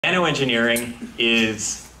Nanoengineering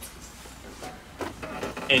is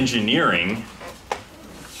engineering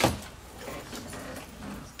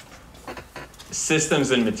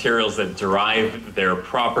systems and materials that derive their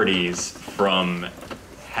properties from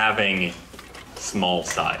having small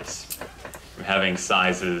size, from having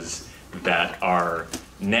sizes that are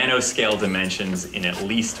nanoscale dimensions in at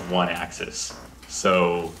least one axis.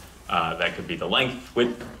 So that could be the length,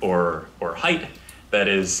 width, or height that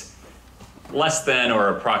is less than or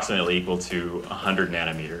approximately equal to 100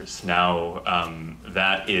 nanometers. Now,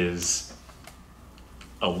 that is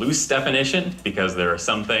a loose definition because there are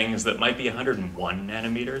some things that might be 101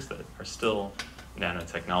 nanometers that are still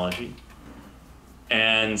nanotechnology.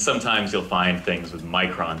 And sometimes you'll find things with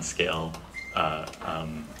micron scale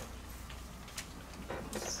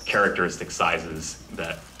characteristic sizes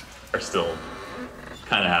that are still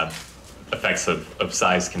kind of have effects of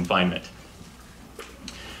size confinement.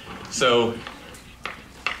 So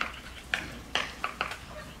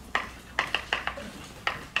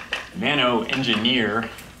Nanoengineering,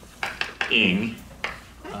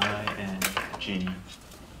 I-N-G,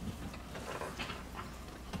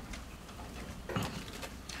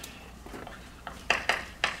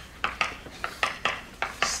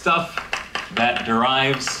 stuff that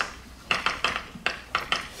derives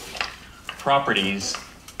properties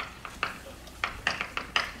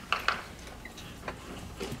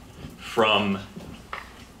from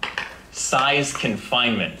size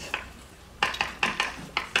confinement.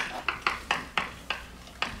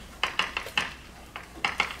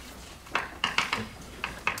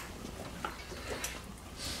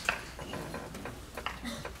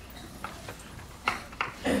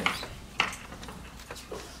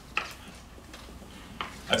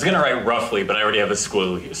 I was going to write roughly, but I already have a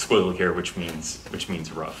squiggle here, which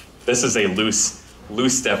means rough. This is a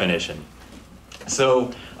loose definition.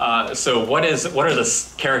 So what are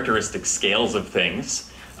the characteristic scales of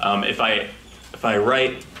things? If I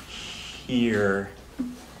write here,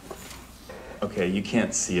 okay, you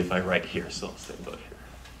can't see if I write here, so I'll say about here.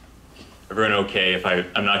 Everyone okay? If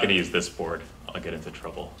I'm not going to use this board, I'll get into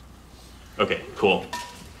trouble. Okay, cool.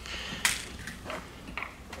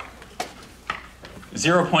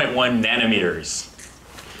 0.1 nanometers.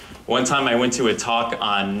 One time I went to a talk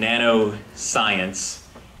on nanoscience,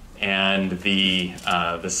 and the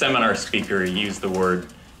seminar speaker used the word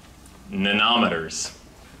nanometers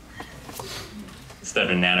instead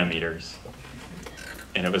of nanometers.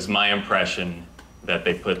 And it was my impression that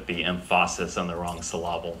they put the emphasis on the wrong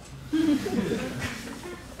syllable.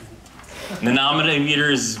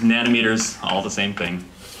 Nanometers, nanometers, all the same thing.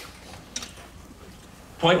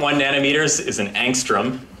 0.1 nanometers is an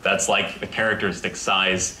angstrom. That's like the characteristic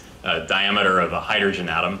size diameter of a hydrogen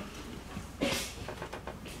atom.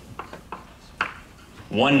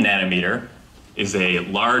 1 nanometer is a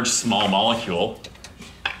large small molecule.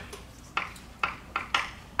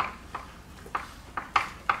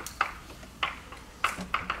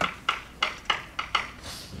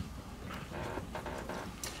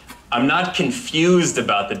 I'm not confused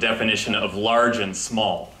about the definition of large and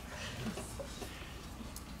small.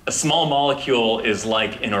 A small molecule is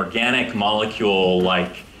like an organic molecule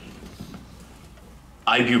like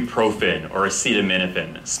ibuprofen or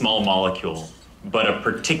acetaminophen, small molecule, but a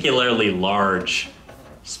particularly large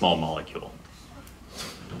small molecule.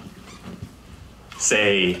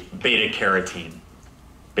 Say beta carotene.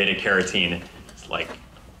 Beta carotene is like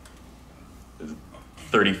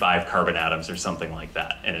 35 carbon atoms or something like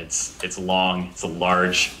that, and it's long, it's a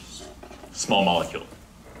large small molecule.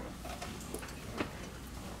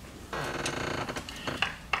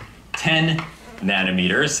 10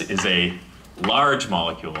 nanometers is a large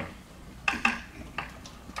molecule.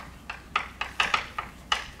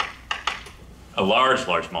 A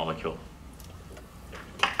large molecule,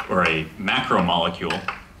 or a macromolecule.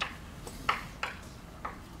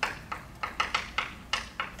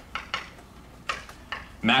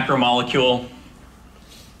 Macromolecule,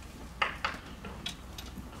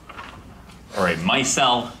 or a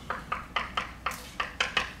micelle.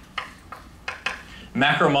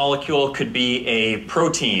 Macromolecule could be a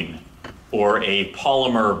protein or a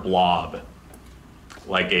polymer blob,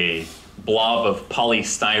 like a blob of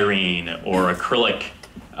polystyrene or acrylic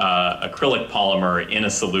polymer in a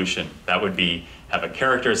solution. That would have a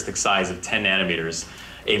characteristic size of 10 nanometers.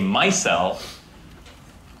 A micelle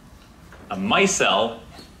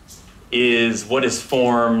is what is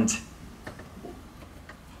formed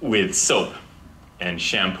with soap and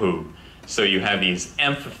shampoo. So you have these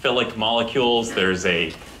amphiphilic molecules. There's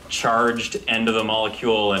a charged end of the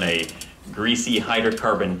molecule and a greasy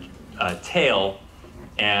hydrocarbon tail.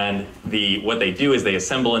 And what they do is they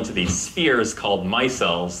assemble into these spheres called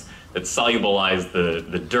micelles that solubilize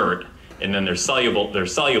the dirt. And then they're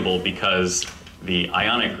soluble because the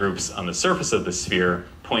ionic groups on the surface of the sphere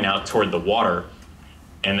point out toward the water.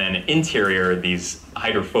 And then interior, these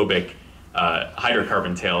hydrophobic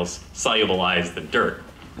hydrocarbon tails solubilize the dirt.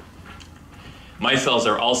 Micelles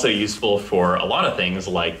are also useful for a lot of things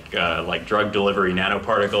like drug delivery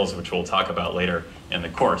nanoparticles, which we'll talk about later in the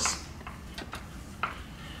course.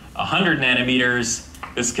 100 nanometers,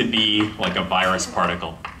 this could be like a virus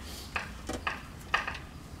particle.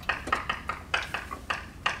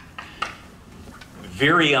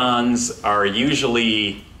 Virions are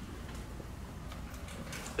usually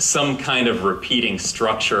some kind of repeating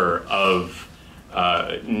structure of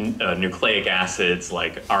nucleic acids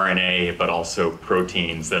like RNA, but also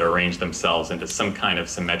proteins that arrange themselves into some kind of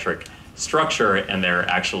symmetric structure, and they're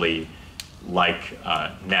actually like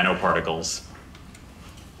nanoparticles.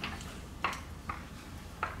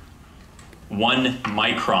 1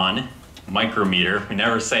 micron, micrometer, we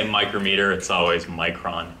never say micrometer, it's always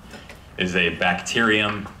micron, is a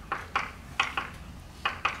bacterium,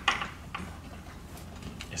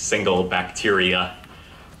 a single bacterium.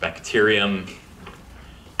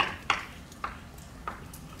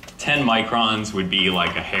 10 microns would be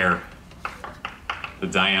like a hair, the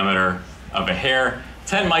diameter of a hair.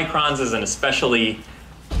 10 microns is an especially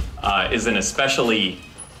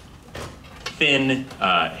thin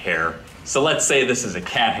hair. So let's say this is a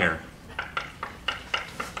cat hair.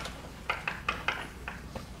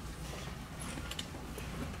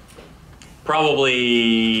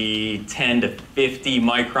 Probably 10 to 50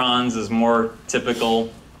 microns is more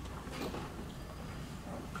typical.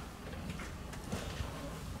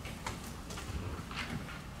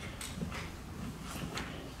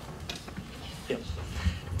 Yep.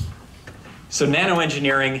 So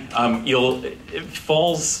nanoengineering, it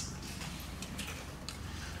falls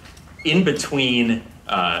in between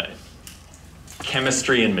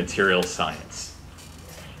chemistry and material science.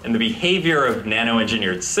 And the behavior of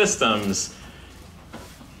nanoengineered systems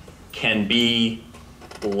can be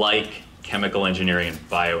like chemical engineering and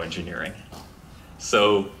bioengineering.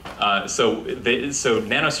 So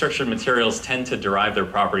nanostructured materials tend to derive their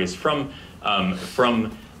properties from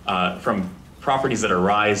properties that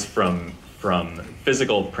arise from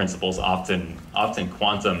physical principles, often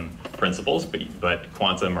quantum principles, but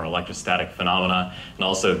quantum or electrostatic phenomena, and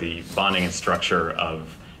also the bonding and structure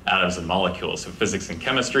of atoms and molecules. So physics and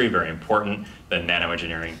chemistry, very important, then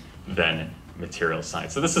nanoengineering, then material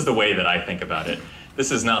science. So this is the way that I think about it.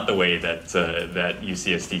 This is not the way that that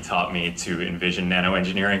UCSD taught me to envision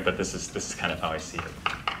nanoengineering, but this is kind of how I see it.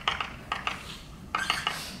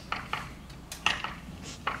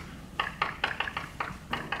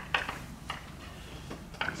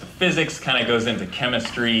 So physics kind of goes into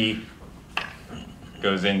chemistry,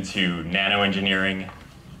 goes into nanoengineering.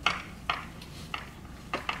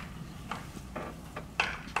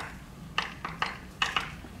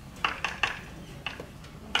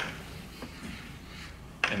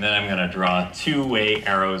 And then I'm going to draw two-way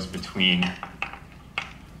arrows between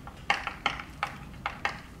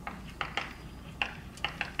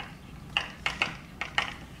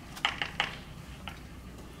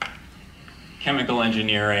chemical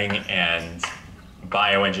engineering and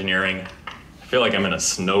bioengineering. I feel like I'm in a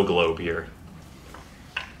snow globe here.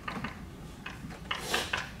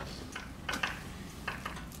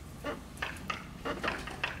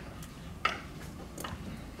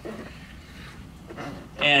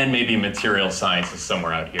 And maybe material science is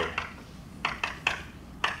somewhere out here.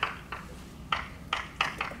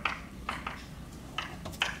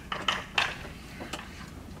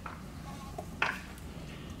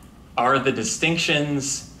 Are the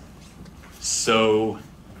distinctions so...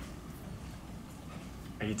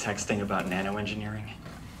 Are you texting about nanoengineering?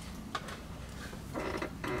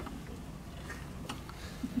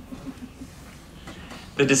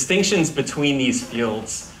 The distinctions between these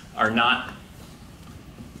fields are not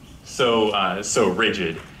so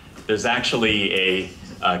rigid. There's actually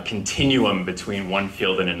a continuum between one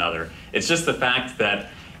field and another. It's just the fact that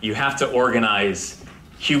you have to organize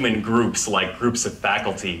human groups, like groups of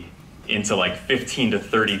faculty, into like 15 to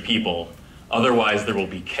 30 people. Otherwise, there will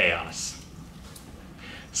be chaos.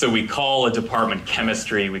 So we call a department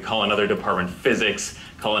chemistry, we call another department physics,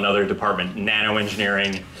 call another department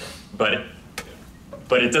nanoengineering, but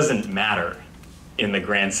it doesn't matter in the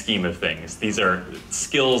grand scheme of things. These are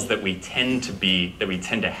skills that we tend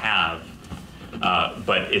to have,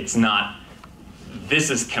 but it's not,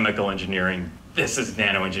 this is chemical engineering, this is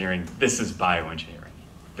nanoengineering, this is bioengineering,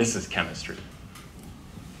 this is chemistry.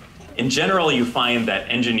 In general, you find that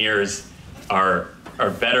engineers are are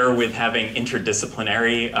better with having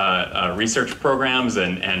interdisciplinary research programs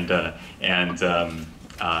and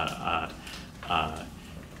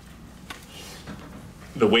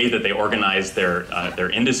the way that they organize their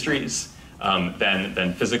industries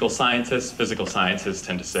than physical scientists. Physical scientists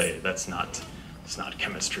tend to say it's not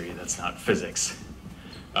chemistry, that's not physics.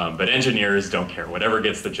 But engineers don't care. Whatever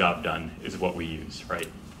gets the job done is what we use, right?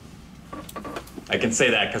 I can say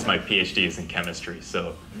that because my PhD is in chemistry,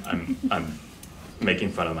 so I'm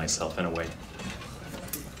making fun of myself in a way.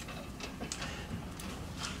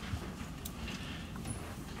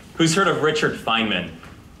 Who's heard of Richard Feynman?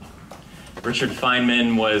 Richard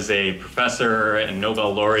Feynman was a professor and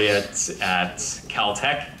Nobel laureate at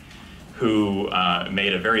Caltech who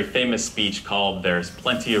made a very famous speech called "There's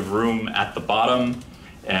Plenty of Room at the Bottom,"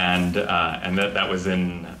 and that was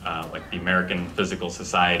in like the American Physical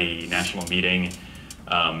Society National Meeting,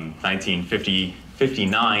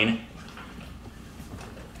 1959.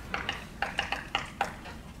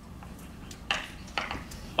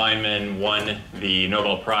 Feynman won the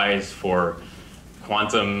Nobel Prize for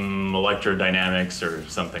quantum electrodynamics or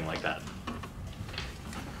something like that.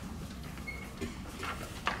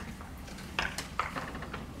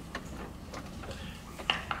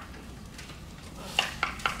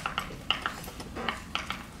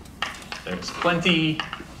 There's plenty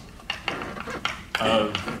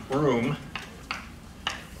of room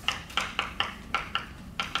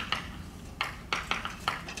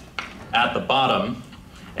at the bottom.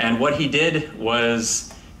 And what he did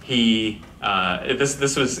was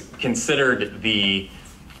this was considered the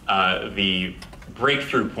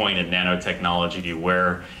breakthrough point in nanotechnology,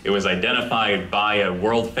 where it was identified by a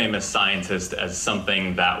world-famous scientist as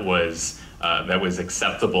something that was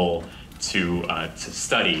acceptable to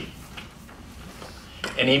study.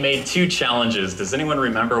 And he made two challenges. Does anyone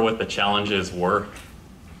remember what the challenges were?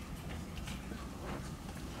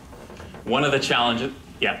 One of the challenges,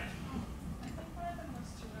 yeah.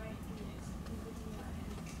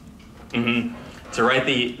 Mm-hmm. To write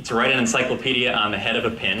an encyclopedia on the head of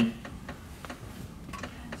a pin.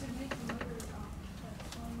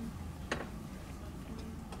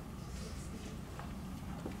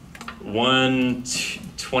 One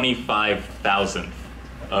 25,000th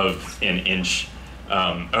of an inch,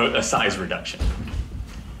 a size reduction.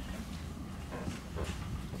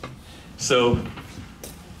 So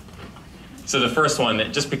the first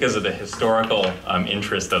one, just because of the historical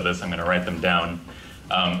interest of this, I'm going to write them down.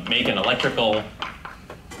 Make an electrical,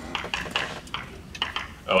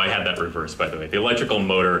 oh, I had that reversed, by the way. The electrical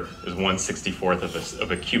motor is 1/64th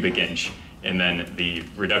of a cubic inch, and then the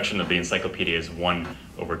reduction of the encyclopedia is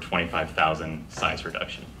 1/25,000 size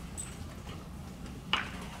reduction.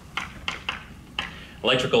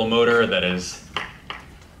 Electrical motor that is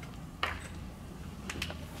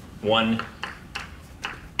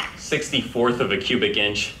 1/64th of a cubic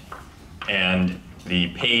inch, and the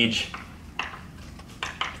page,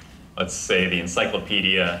 let's say the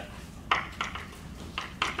encyclopedia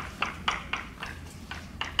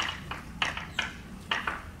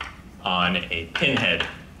on a pinhead.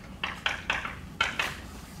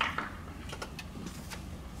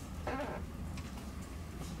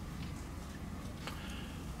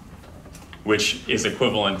 Which is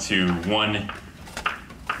equivalent to 1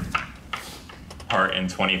 part in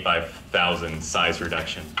 25,000 size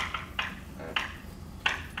reduction.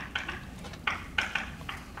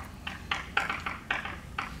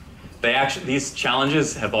 These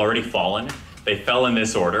challenges have already fallen. They fell in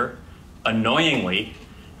this order. Annoyingly,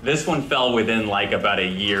 this one fell within like about a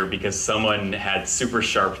year because someone had super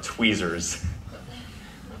sharp tweezers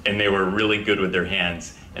and they were really good with their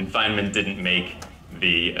hands, and Feynman didn't make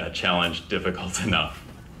the challenge difficult enough.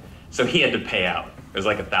 So he had to pay out. It was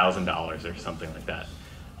like $1,000 or something like that.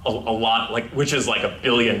 A lot, which is like $1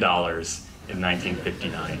 billion in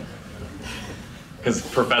 1959. Because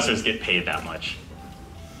professors get paid that much.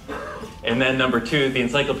 And then number two, the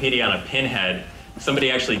encyclopedia on a pinhead.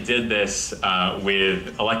 Somebody actually did this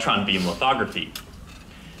with electron beam lithography.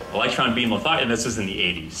 Electron beam lithography, and this was in the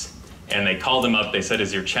 80s. And they called him up, they said,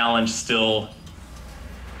 is your challenge still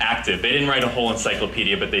active? They didn't write a whole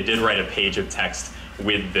encyclopedia, but they did write a page of text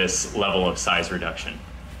with this level of size reduction.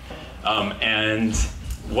 And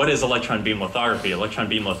what is electron beam lithography? Electron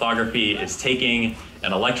beam lithography is taking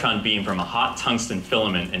an electron beam from a hot tungsten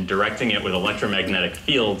filament and directing it with electromagnetic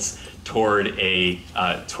fields toward a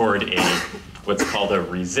what's called a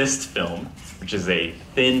resist film, which is a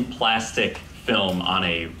thin plastic film on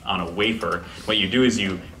a wafer. What you do is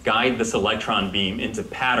you guide this electron beam into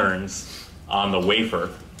patterns on the wafer,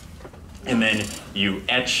 and then you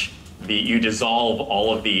you dissolve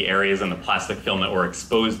all of the areas in the plastic film that were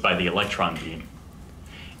exposed by the electron beam.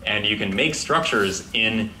 And you can make structures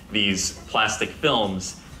in these plastic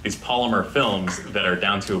films, these polymer films that are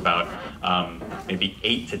down to about maybe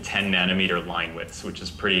 8 to 10 nanometer line widths, which is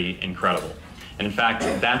pretty incredible. And in fact,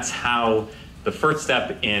 that's how the first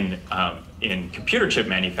step in computer chip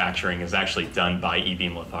manufacturing is actually done by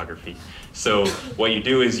e-beam lithography. So what you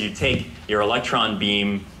do is you take your electron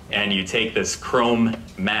beam and you take this chrome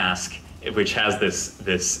mask, which has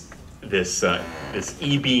this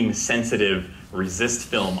e-beam sensitive resist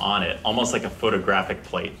film on it, almost like a photographic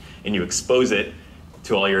plate, and you expose it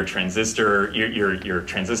to all your transistor, your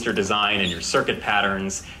transistor design and your circuit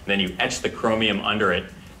patterns, and then you etch the chromium under it.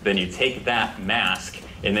 Then you take that mask,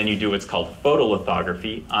 and then you do what's called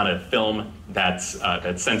photolithography on a film that's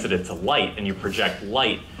sensitive to light, and you project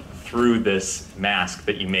light through this mask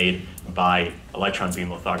that you made by electron beam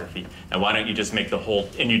lithography. And why don't you just make the whole,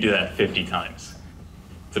 and you do that 50 times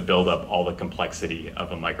to build up all the complexity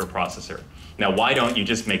of a microprocessor. Now, why don't you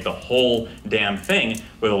just make the whole damn thing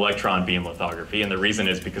with electron beam lithography? And the reason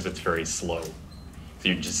is because it's very slow. So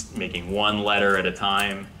you're just making one letter at a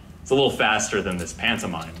time. It's a little faster than this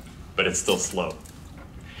pantomime, but it's still slow.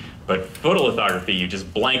 But photolithography, you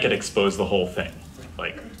just blanket expose the whole thing.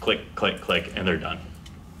 Like click, click, click, and they're done.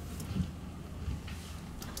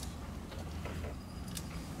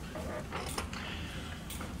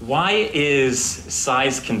 Why is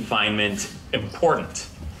size confinement important?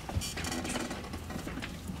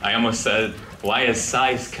 I almost said, why is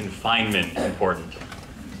size confinement important?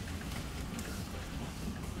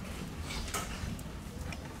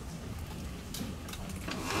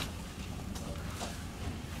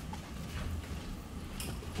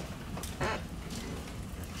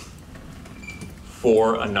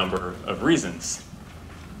 For a number of reasons.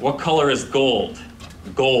 What color is gold?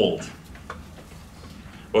 Gold.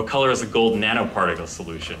 What color is a gold nanoparticle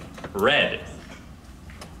solution? Red.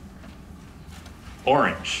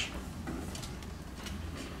 Orange.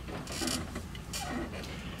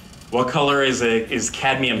 What color is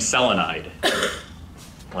cadmium selenide?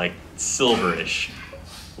 Like silverish.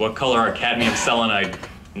 What color are cadmium selenide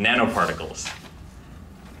nanoparticles?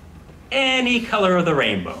 Any color of the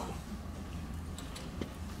rainbow.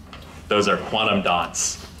 Those are quantum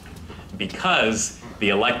dots, because the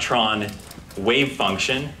electron wave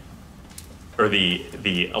function, or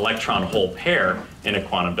the electron hole pair in a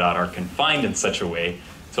quantum dot, are confined in such a way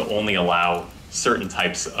to only allow certain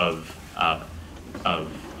types of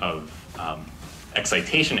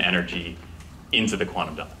excitation energy into the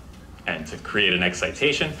quantum dot, and to create an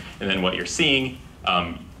excitation. And then what you're seeing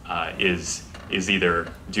is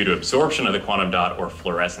either due to absorption of the quantum dot or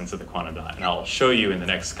fluorescence of the quantum dot. And I'll show you in the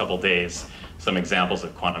next couple days some examples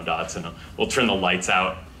of quantum dots, and we'll turn the lights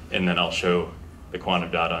out, and then I'll show the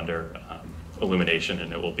quantum dot under illumination,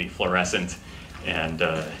 and it will be fluorescent, and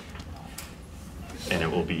it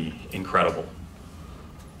will be incredible.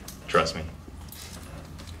 Trust me.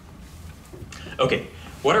 Okay,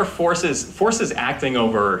 what are forces? Forces acting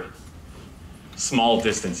over small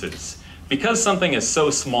distances. Because something is so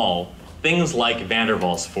small, things like van der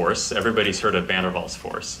Waals force, everybody's heard of van der Waals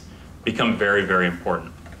force, become very, very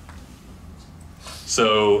important.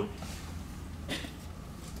 So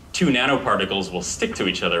 2 nanoparticles will stick to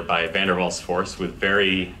each other by van der Waals force with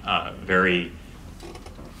very, very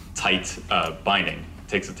tight binding.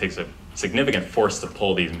 It takes a significant force to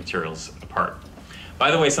pull these materials apart.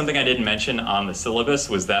 By the way, something I didn't mention on the syllabus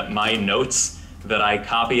was that my notes that I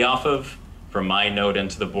copy off of from my node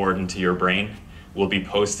into the board into your brain will be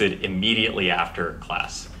posted immediately after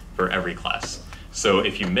class for every class. So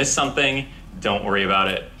if you miss something, don't worry about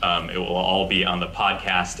it. It will all be on the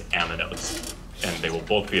podcast and the notes, and they will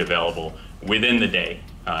both be available within the day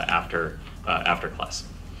after class.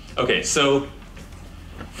 Okay, so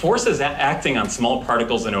forces acting on small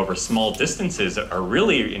particles and over small distances are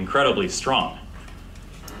really incredibly strong.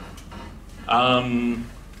 And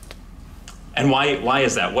why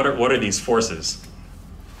is that? What are these forces?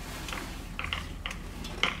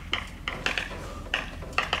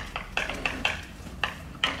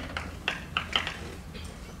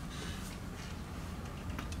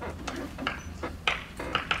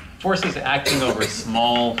 Forces acting over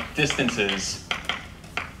small distances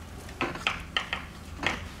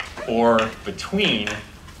or between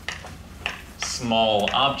small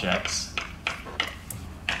objects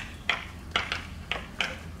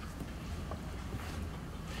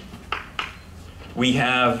we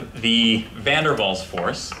have the van der Waals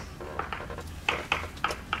force,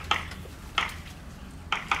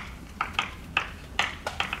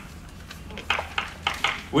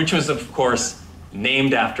 which was, of course,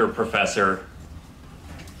 named after Professor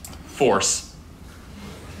Force.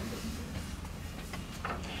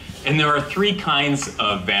 And there are three kinds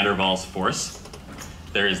of van der Waals force.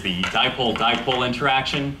 There is the dipole-dipole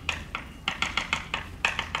interaction,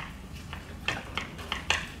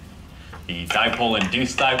 the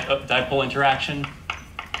dipole-induced dipole interaction,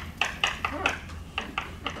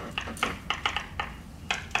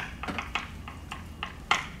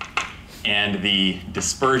 and the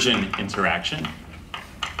dispersion interaction.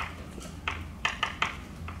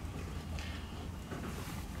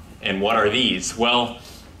 And what are these? Well,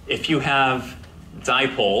 if you have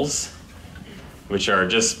dipoles, which are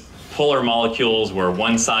just polar molecules where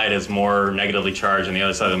one side is more negatively charged and the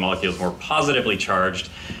other side of the molecule is more positively charged,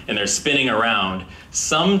 and they're spinning around,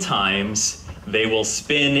 sometimes they will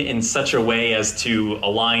spin in such a way as to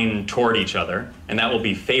align toward each other, and that will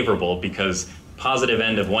be favorable because positive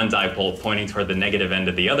end of one dipole pointing toward the negative end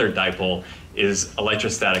of the other dipole is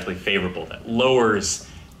electrostatically favorable. That lowers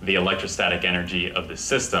the electrostatic energy of the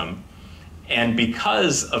system. And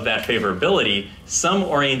because of that favorability, some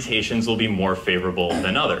orientations will be more favorable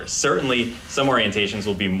than others. Certainly, some orientations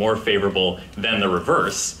will be more favorable than the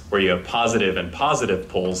reverse, where you have positive and positive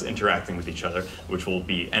poles interacting with each other, which will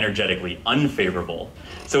be energetically unfavorable.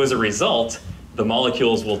 So as a result, the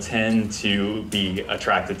molecules will tend to be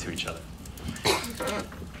attracted to each other.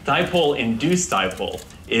 Dipole-induced dipole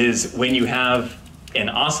is when you have an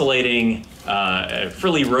oscillating,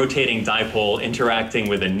 freely rotating dipole interacting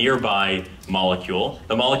with a nearby molecule.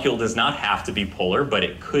 The molecule does not have to be polar, but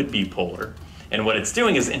it could be polar. And what it's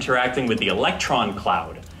doing is interacting with the electron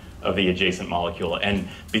cloud of the adjacent molecule. And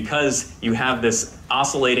because you have this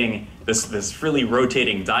oscillating, this freely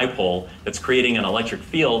rotating dipole that's creating an electric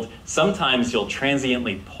field, sometimes you'll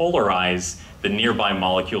transiently polarize the nearby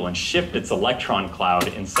molecule and shift its electron cloud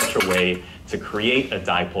in such a way to create a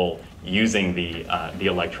dipole using the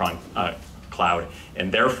electron cloud,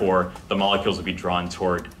 and therefore the molecules will be drawn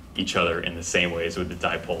toward each other in the same ways with the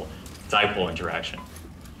dipole interaction.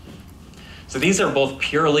 So these are both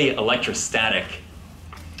purely electrostatic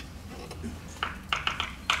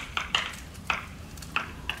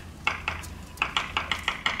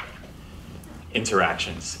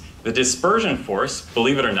interactions. The dispersion force,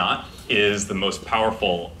 believe it or not, is the most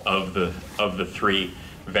powerful of the three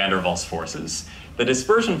van der Waals forces. The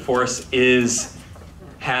dispersion force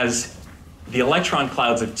has the electron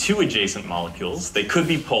clouds of two adjacent molecules. They could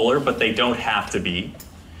be polar, but they don't have to be.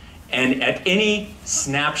 And at any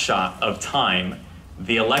snapshot of time,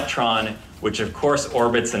 the electron, which of course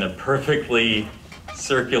orbits in a perfectly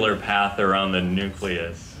circular path around the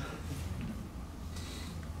nucleus,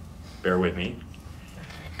 bear with me,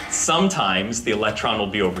 sometimes the electron will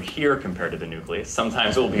be over here compared to the nucleus,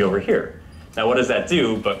 sometimes it will be over here. Now what does that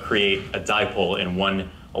do but create a dipole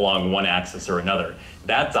along one axis or another?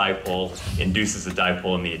 That dipole induces a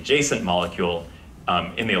dipole in the adjacent molecule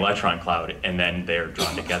in the electron cloud, and then they're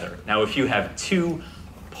drawn together. Now if you have two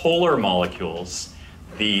polar molecules,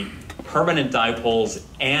 the permanent dipoles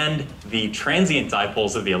and the transient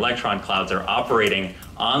dipoles of the electron clouds are operating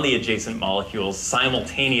on the adjacent molecules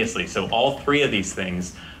simultaneously. So all three of these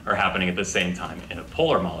things are happening at the same time in a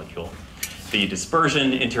polar molecule. The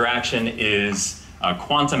dispersion interaction is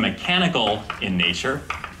quantum mechanical in nature.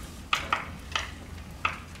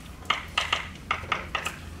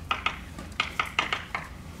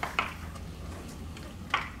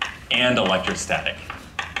 And electrostatic.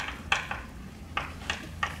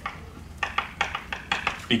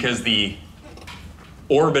 Because the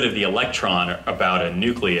orbit of the electron about a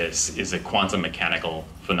nucleus is a quantum mechanical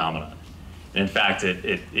phenomenon. And in fact,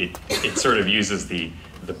 it sort of uses the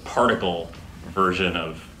particle version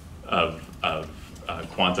of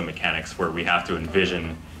quantum mechanics, where we have to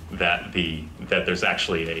envision that there's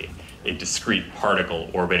actually a discrete particle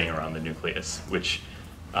orbiting around the nucleus, which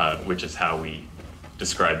is how we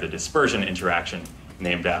describe the dispersion interaction,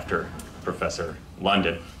 named after Professor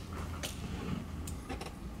London.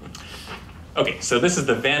 Okay, so this is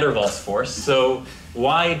the van der Waals force. So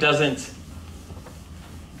why doesn't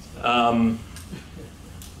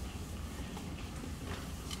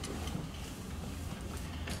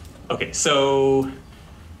okay, so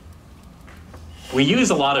we use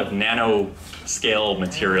a lot of nanoscale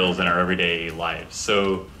materials in our everyday lives.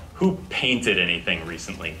 So who painted anything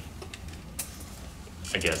recently?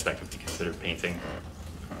 I guess that could be considered painting.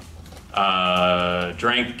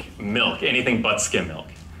 Drank milk, anything but skim milk.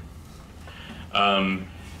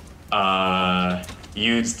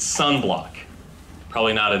 Used sunblock,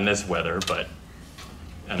 probably not in this weather, but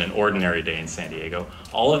on an ordinary day in San Diego.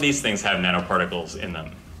 All of these things have nanoparticles in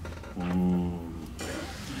them. Ooh.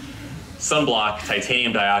 Sunblock,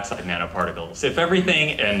 titanium dioxide nanoparticles. If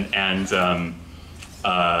everything and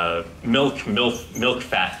milk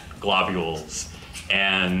fat globules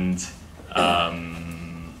and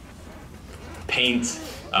paint,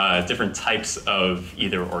 different types of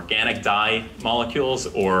either organic dye molecules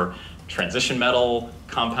or transition metal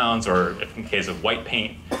compounds, or in case of white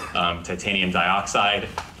paint, titanium dioxide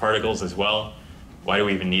particles as well. Why do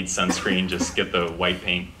we even need sunscreen? Just get the white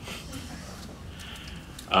paint.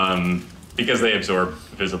 Because they absorb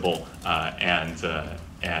visible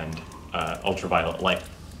and ultraviolet light.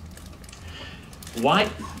 Why,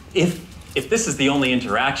 if this is the only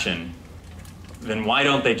interaction, then why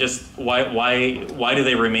don't they just, why do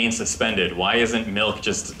they remain suspended? Why isn't milk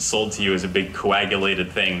just sold to you as a big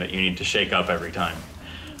coagulated thing that you need to shake up every time?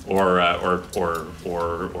 Or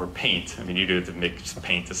paint. I mean, you do have to mix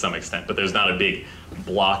paint to some extent, but there's not a big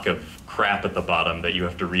block of crap at the bottom that you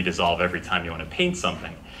have to redissolve every time you want to paint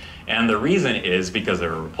something. And the reason is because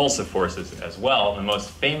there are repulsive forces as well, the most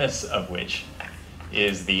famous of which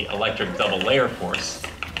is the electric double layer force.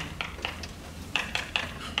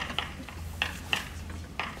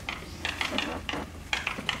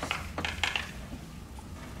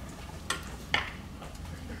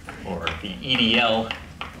 Or the EDL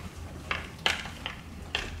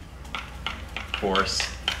force.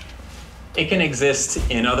 It can exist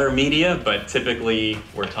in other media, but typically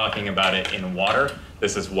we're talking about it in water.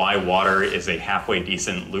 This is why water is a halfway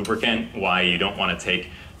decent lubricant, why you don't want to take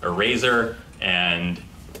a razor and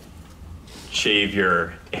shave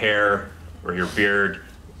your hair or your beard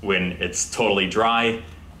when it's totally dry,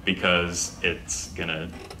 because it's gonna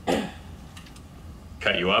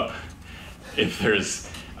cut you up. If there's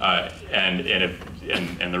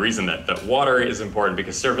and the reason that water is important,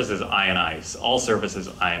 because surfaces ionize. All surfaces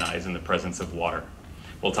ionize in the presence of water.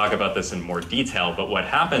 We'll talk about this in more detail, but what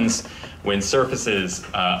happens when surfaces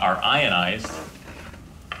are ionized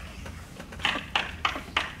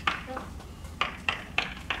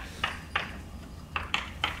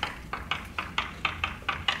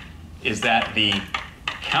is that the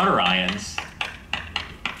counterions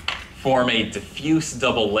form a diffuse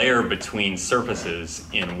double layer between surfaces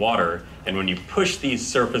in water, and when you push these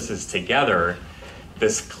surfaces together,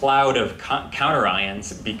 this cloud of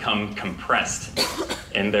counterions become compressed,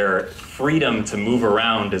 and their freedom to move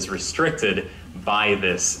around is restricted by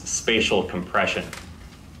this spatial compression.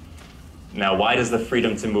 Now, why does the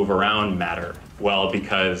freedom to move around matter? Well,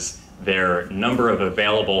 because their number of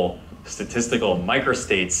available statistical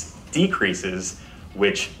microstates decreases,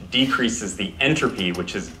 which decreases the entropy,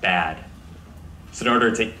 which is bad. So in order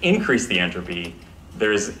to increase the entropy,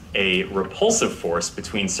 there's a repulsive force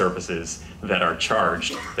between surfaces that are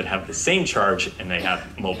charged, that have the same charge, and they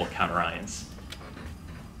have mobile counterions.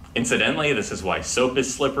 Incidentally, this is why soap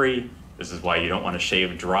is slippery. This is why you don't want to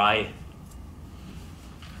shave dry.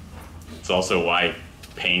 It's also why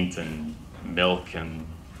paint and milk and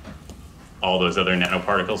all those other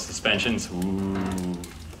nanoparticle suspensions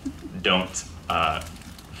don't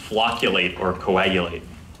flocculate or coagulate.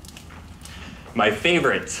 My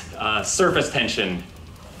favorite, surface tension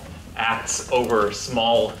acts over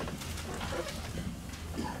small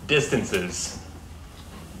distances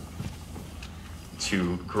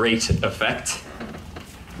to great effect.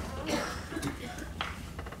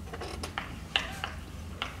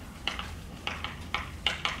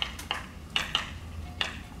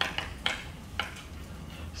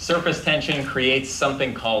 Surface tension creates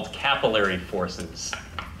something called capillary forces.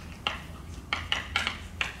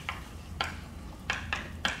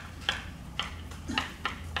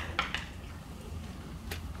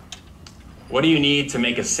 What do you need to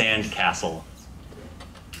make a sand castle?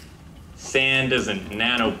 Sand isn't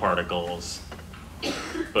nanoparticles,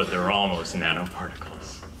 but they're almost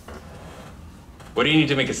nanoparticles. What do you need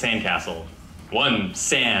to make a sand castle? 1,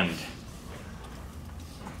 sand.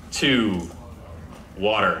 2,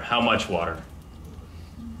 water. How much water?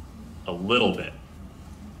 A little bit.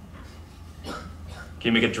 Can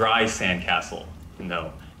you make a dry sand castle?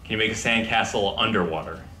 No. Can you make a sand castle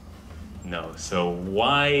underwater? No. So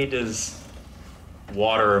why does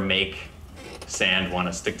water make sand want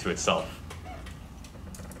to stick to itself?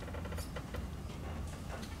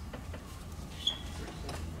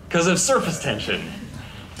 Because of surface tension.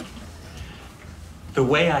 The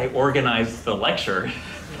way I organized the lecture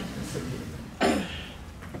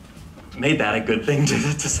made that a good thing to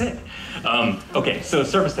say. Okay, so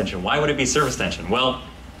surface tension. Why would it be surface tension? Well,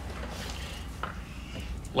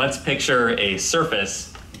 let's picture a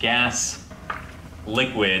surface, gas,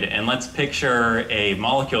 liquid, and let's picture a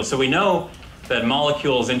molecule. So we know that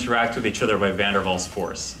molecules interact with each other by van der Waals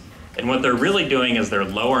force. And what they're really doing is they're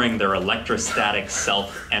lowering their electrostatic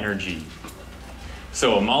self-energy.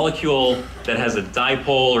 So a molecule that has a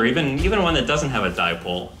dipole, or even one that doesn't have a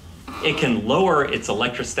dipole, it can lower its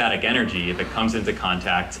electrostatic energy if it comes into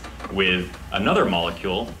contact with another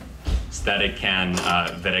molecule that it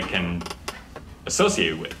can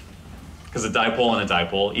associate with. Because a dipole and a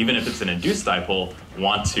dipole, even if it's an induced dipole,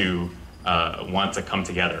 want to come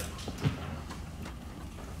together.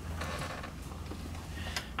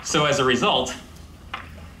 So as a result,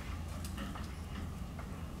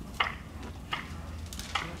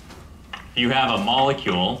 you have a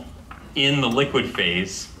molecule in the liquid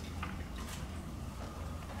phase,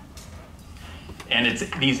 and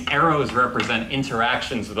these arrows represent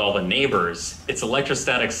interactions with all the neighbors. Its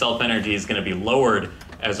electrostatic self-energy is going to be lowered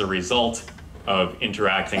as a result of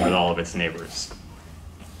interacting with all of its neighbors.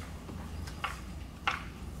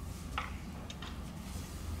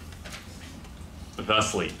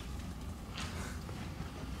 Thusly,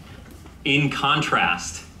 in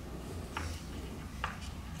contrast,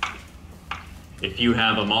 if you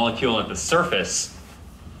have a molecule at the surface,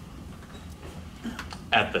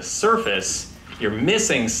 you're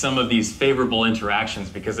missing some of these favorable interactions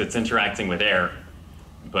because it's interacting with air,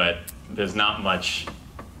 but there's not much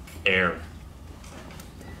air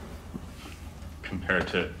compared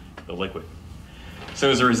to the liquid. So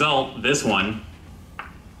as a result, this one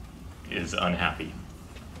is unhappy.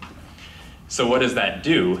 So what does that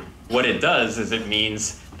do? What it does is it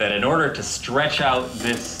means that in order to stretch out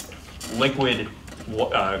this liquid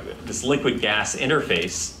gas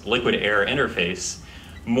interface, liquid air interface,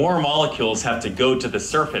 more molecules have to go to the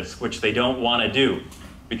surface, which they don't want to do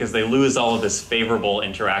because they lose all of this favorable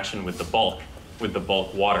interaction with the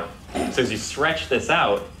bulk water. So as you stretch this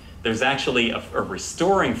out, there's actually a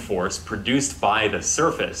restoring force produced by the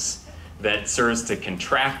surface that serves to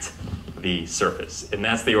contract the surface. And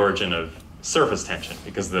that's the origin of surface tension,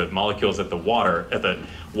 because the molecules at the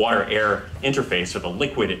water-air interface, or the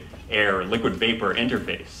liquid vapor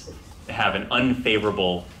interface, have an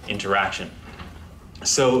unfavorable interaction.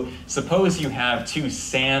 So suppose you have two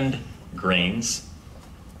sand grains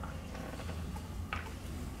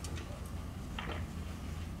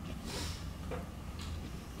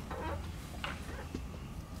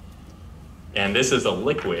and this is a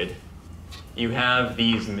liquid. You have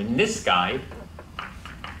these menisci,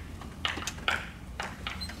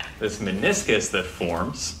 this meniscus that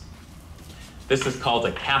forms. This is called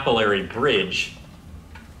a capillary bridge.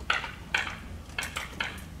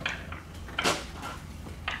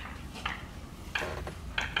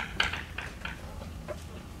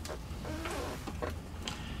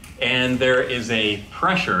 And there is a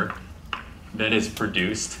pressure that is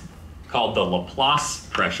produced called the Laplace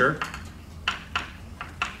pressure.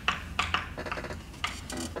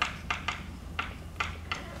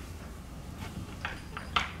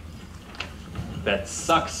 That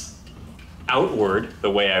sucks outward the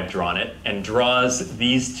way I've drawn it and draws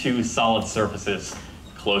these two solid surfaces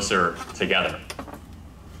closer together.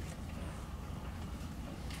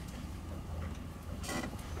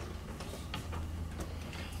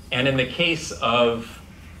 And in the case of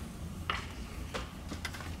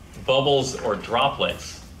bubbles or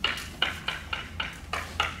droplets,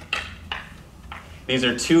 these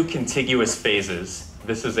are two contiguous phases.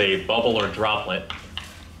 This is a bubble or droplet.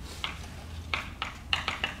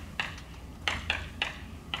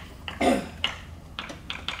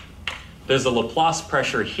 There's a Laplace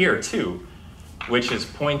pressure here too, which is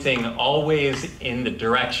pointing always in the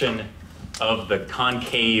direction of the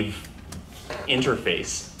concave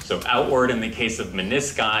interface. So outward in the case of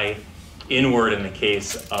menisci, inward in the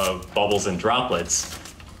case of bubbles and droplets.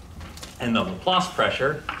 And the Laplace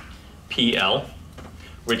pressure, PL,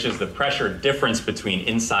 which is the pressure difference between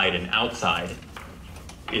inside and outside,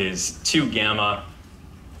 is 2 gamma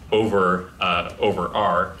over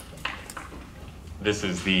R. This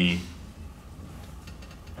is the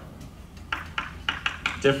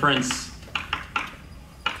difference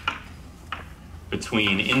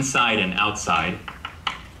between inside and outside.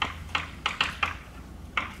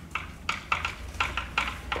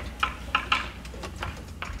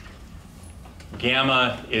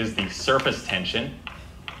 Gamma is the surface tension.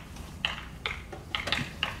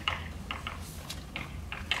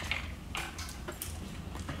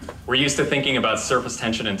 We're used to thinking about surface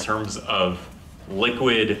tension in terms of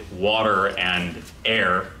liquid, water, and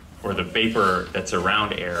air, or the vapor that's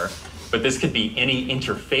around air. But this could be any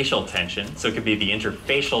interfacial tension. So it could be the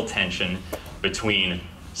interfacial tension between,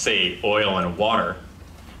 say, oil and water,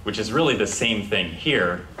 which is really the same thing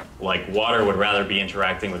here. Like water would rather be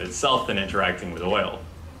interacting with itself than interacting with oil.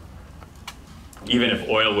 Even if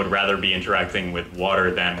oil would rather be interacting with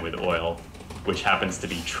water than with oil, which happens to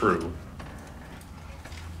be true.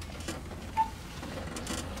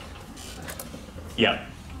 Yeah.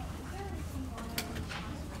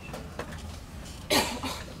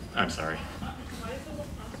 sorry.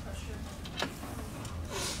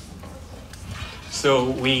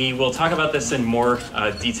 So we will talk about this in more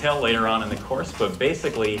detail later on in the course, but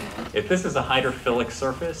basically, if this is a hydrophilic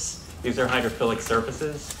surface, these are hydrophilic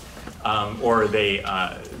surfaces, or they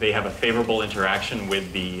have a favorable interaction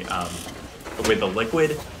with the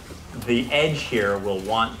liquid, the edge here will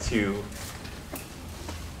want to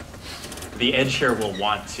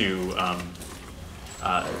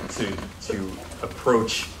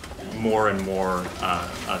approach more and more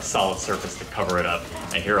a solid surface to cover it up.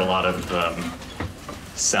 I hear a lot of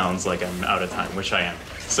sounds like I'm out of time, which I am.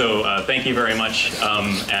 So thank you very much,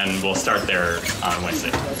 and we'll start there on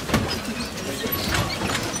Wednesday.